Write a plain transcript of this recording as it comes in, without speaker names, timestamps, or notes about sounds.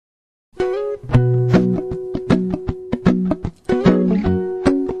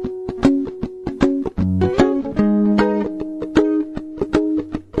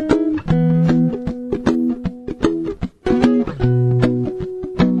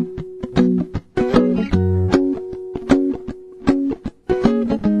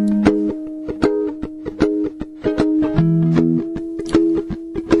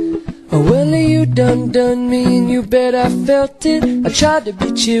felt it. I tried to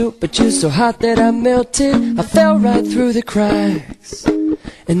be chill, but you're so hot that I melted. I fell right through the cracks,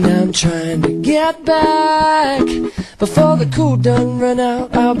 and now I'm trying to get back. Before the cool done run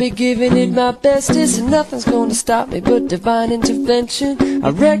out, I'll be giving it my bestest, and nothing's gonna stop me but divine intervention. I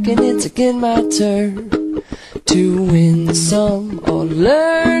reckon it's again my turn to win some or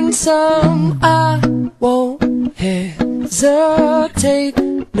learn some. I won't hesitate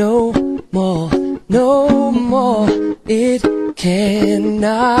no more, no more. It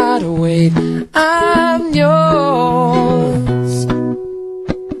cannot wait. I'm yours.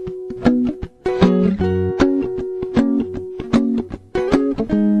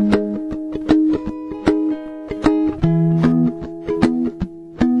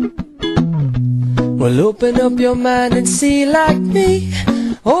 Well, open up your mind and see like me.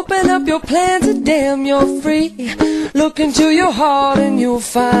 Open up your plans and damn, you're free. Look into your heart and you'll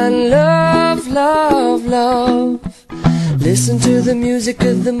find love, love, love. Listen to the music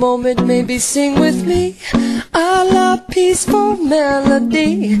of the moment, maybe sing with me. I love peaceful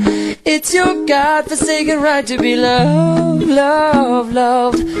melody. It's your God-forsaken right to be loved, loved,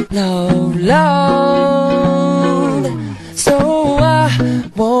 loved, loved, loved. So I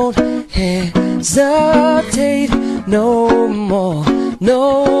won't hesitate no more,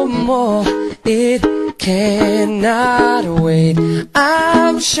 no more. It cannot wait.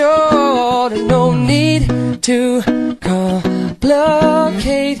 I'm sure there's no need to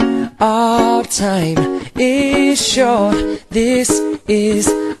complicate. Our time is short. This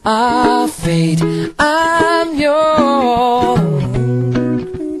is our fate. I'm yours.